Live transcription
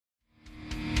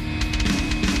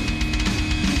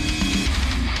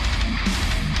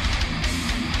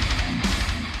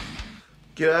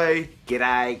G'day,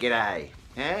 g'day, g'day.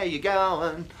 How you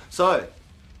going? So,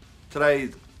 today,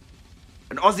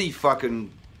 an Aussie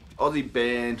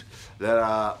band that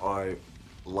I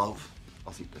love.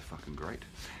 I think they're fucking great.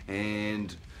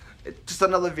 And just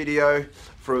another video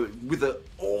with an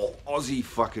all Aussie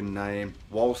fucking name,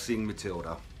 Waltzing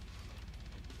Matilda.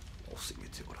 Waltzing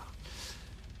Matilda.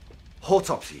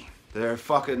 Whoretopsy. They're a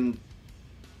fucking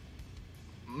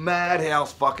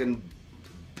madhouse fucking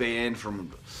band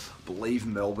from, I believe,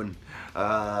 Melbourne.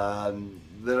 I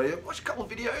watched a couple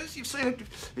of videos. You've seen it.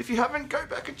 If you haven't, go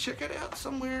back and check it out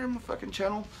somewhere in my fucking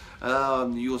channel.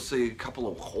 You'll see a couple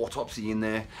of Whoretopsy in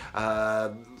there.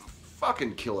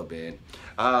 Fucking killer band.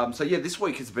 So yeah, this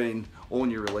week has been all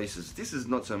new releases. This is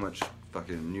not so much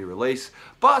fucking new release,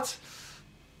 but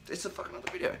it's a fucking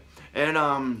other video.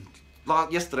 And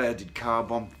yesterday I did Car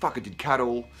Bomb, I did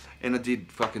Cuddle, and I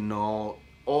did fucking Null.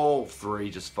 All three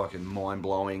just fucking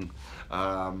mind-blowing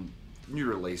new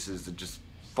releases that just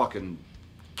fucking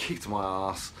kicked my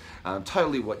ass.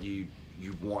 Totally what you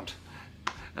want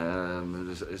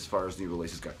as far as new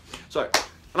releases go. So,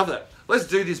 enough of that. Let's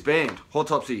do this band,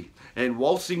 Whoretopsy and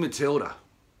Waltzing Matilda.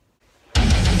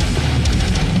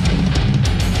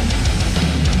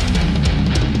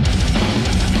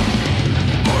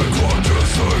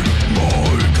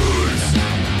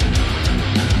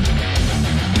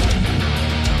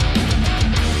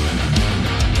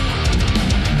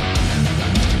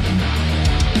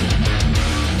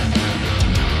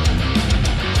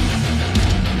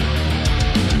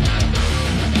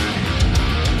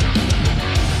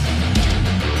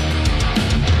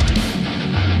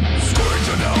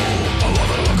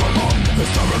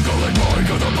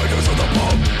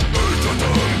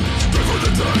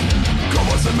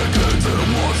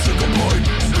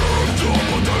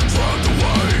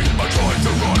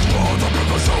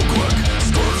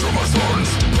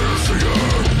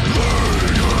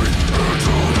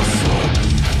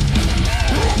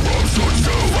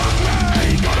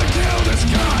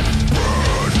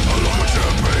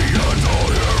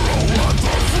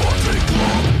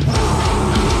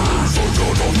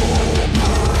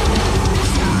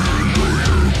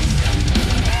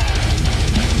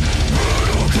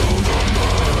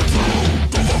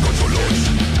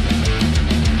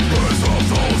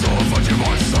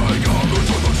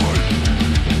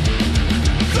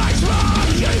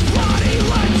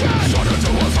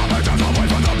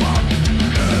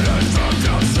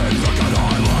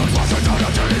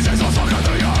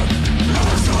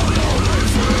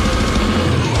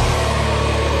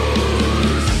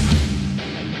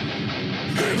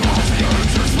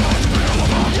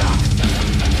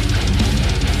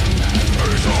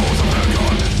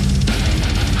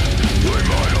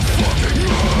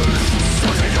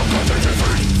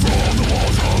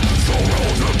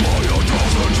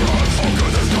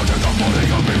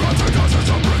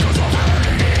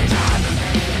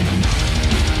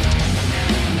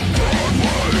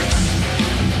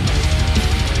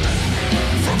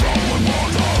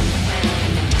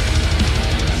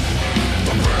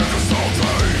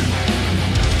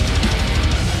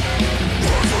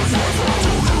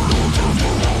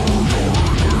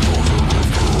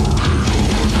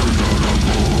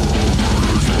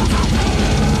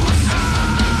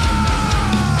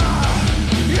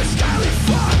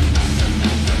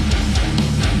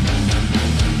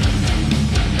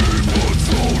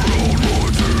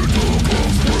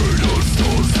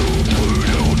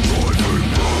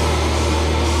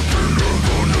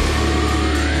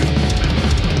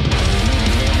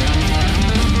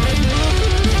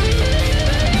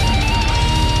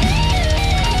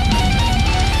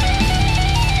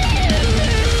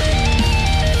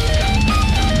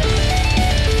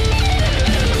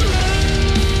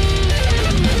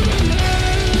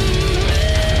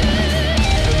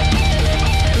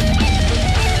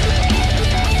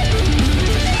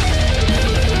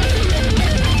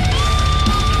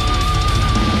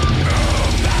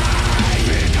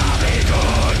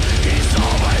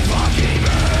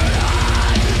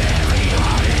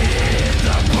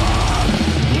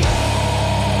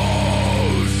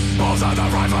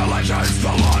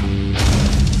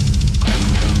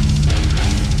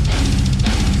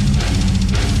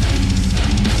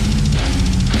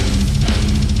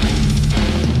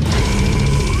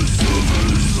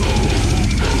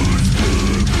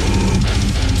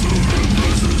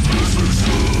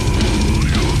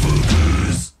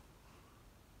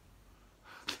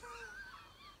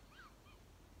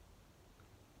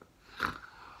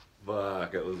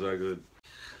 Fuck, it was so good.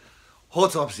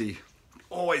 Whoretopsy,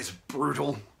 always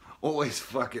brutal, always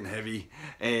fucking heavy,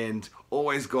 and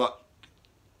always got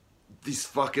this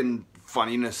fucking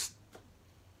funniness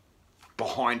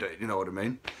behind it, you know what I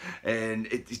mean? And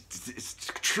it's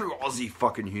true Aussie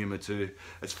fucking humour too.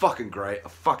 It's fucking great. I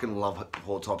fucking love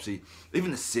Whoretopsy. Even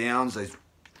the sounds, those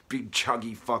big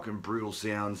chuggy fucking brutal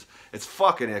sounds. It's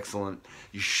fucking excellent.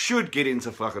 You should get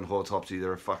into fucking Whoretopsy.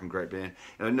 They're a fucking great band.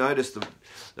 And I noticed that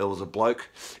there was a bloke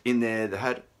in there that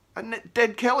had a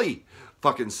Dead Kelly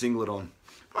fucking singlet on.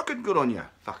 Fucking good on you.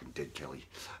 Fucking Dead Kelly.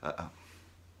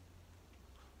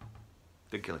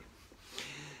 Dead Kelly.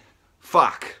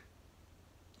 Fuck.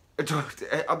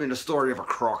 I mean, a story of a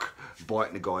croc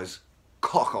biting a guy's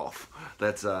cock off.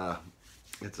 That's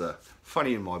it's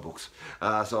funny in my books.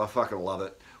 So I fucking love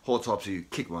it. Whoretopsy,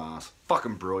 kick my ass.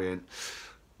 Fucking brilliant.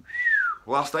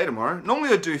 Last day tomorrow. Normally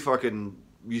I do fucking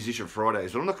Musician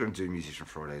Fridays, but I'm not going to do Musician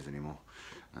Fridays anymore.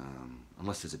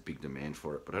 Unless there's a big demand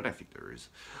for it, but I don't think there is.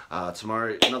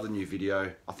 Tomorrow, another new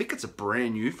video. I think it's a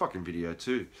brand new fucking video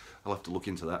too. I'll have to look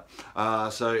into that.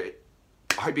 So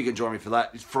I hope you can join me for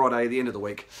that. It's Friday, the end of the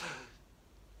week.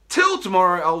 Till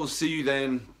tomorrow, I will see you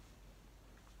then.